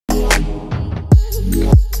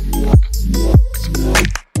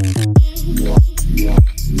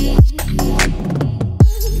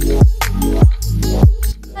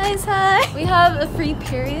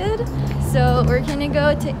we're gonna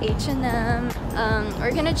go to H&M.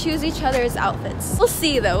 We're gonna choose each other's outfits. We'll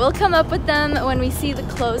see though. We'll come up with them when we see the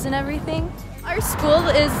clothes and everything. Our school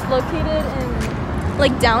is located in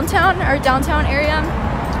like downtown, our downtown area.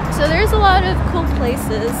 So there's a lot of cool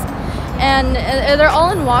places and they're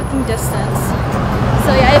all in walking distance.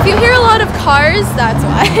 So yeah, if you hear a lot of cars, that's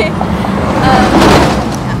why. Yeah.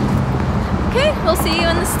 Okay, we'll see you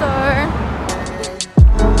in the store.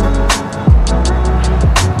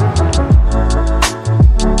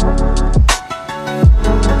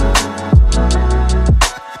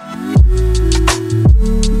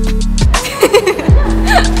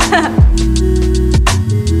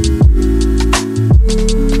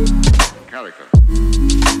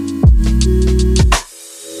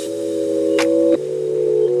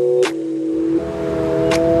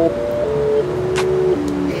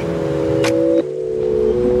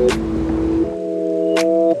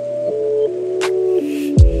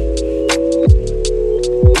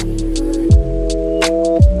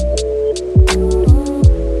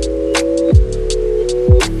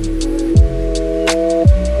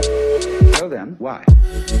 Why?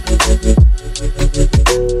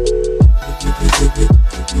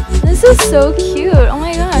 This is so cute. Oh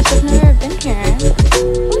my gosh, I've never been here.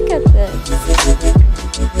 Look at this.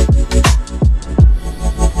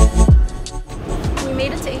 We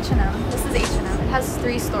made it to H&M. This is H&M. It has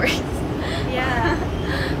 3 stories. Yeah.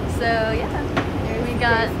 So yeah, there we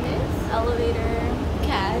got elevator,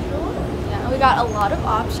 casual. Yeah, we got a lot of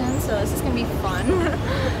options, so this is gonna be fun.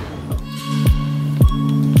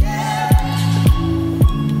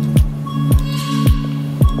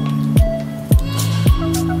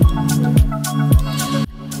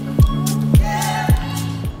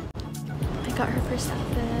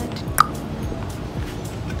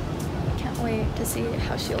 To see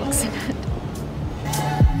how she looks in it.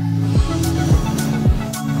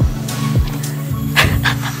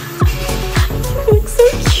 She looks so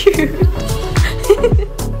cute.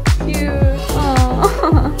 Cute.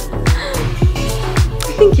 Aww. I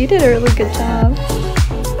think you did a really good job.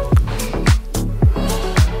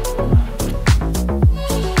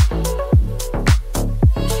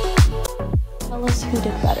 Tell us who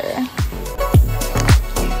did better.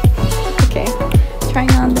 Okay,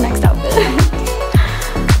 trying on the next outfit.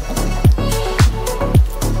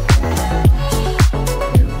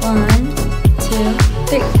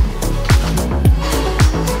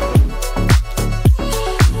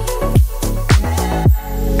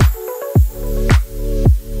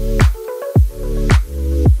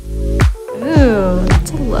 Ooh,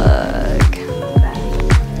 that's a look.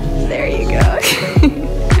 There you go.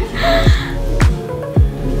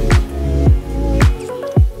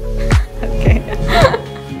 Okay.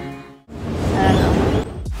 I don't know.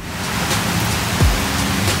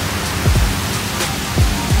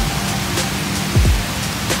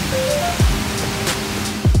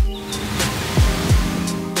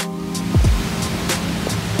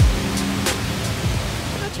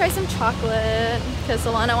 Try some chocolate because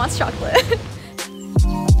Alana wants chocolate.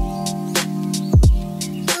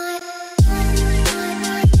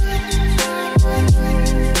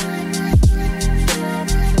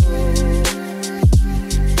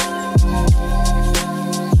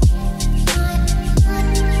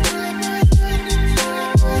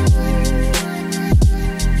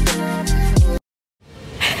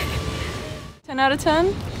 Ten out of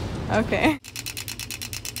 10? Okay.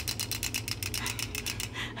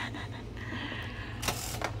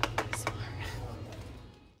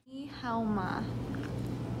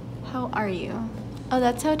 How are you? Oh,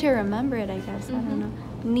 that's how to remember it, I guess. I don't know.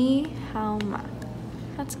 Ni hao ma.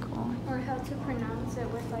 That's cool. Or how to pronounce it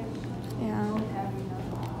with like. Yeah.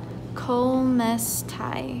 ¿Cómo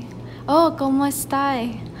estás? Oh, ¿cómo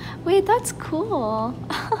estás? Wait, that's cool.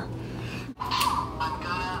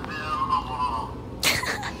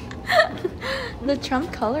 The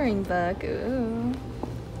Trump coloring book. Ooh.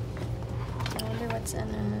 I wonder what's in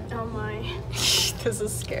it. Oh my. This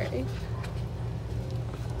is scary.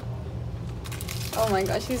 Oh my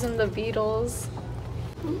gosh, he's in the Beatles.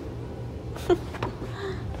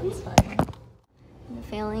 It's fine. The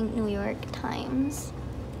failing New York Times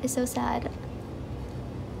is so sad.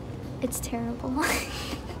 It's terrible.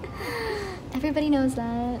 Everybody knows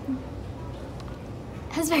that.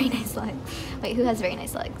 Has very nice legs. Wait, who has very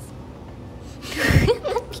nice legs?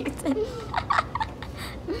 Putin.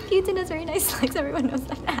 Putin has very nice legs. Everyone knows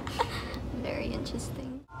that. Very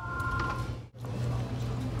interesting.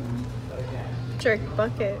 Jerk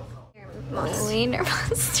bucket. Wiener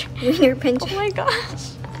monster. Wiener pincher. Oh my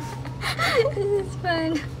gosh. This is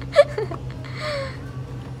fun.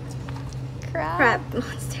 Crap. Crap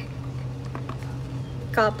monster.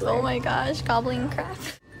 Gobbler. Oh my gosh, gobbling crap.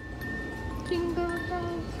 Jingle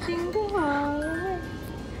bells, jingle all the way.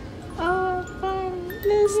 Oh, fun it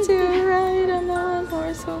is to ride on a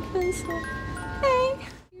one-horse open sleigh. Hey.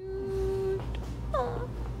 Aw.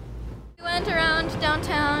 We went around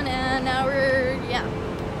downtown and now we're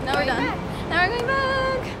done. back. Now we're going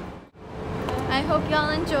back. I hope y'all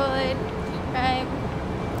enjoyed. Right?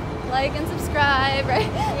 Like and subscribe, right?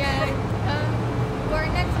 Yeah. For our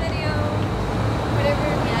next video, whatever.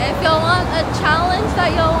 Yeah, if y'all want a challenge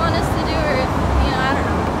that y'all want us to do, or if, I don't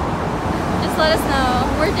know, just let us know.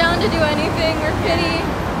 We're down to do anything. We're pretty.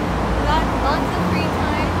 Lots of free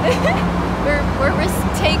time. we're risk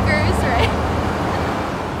takers, right?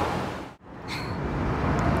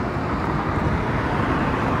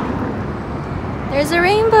 There's a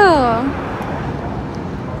rainbow.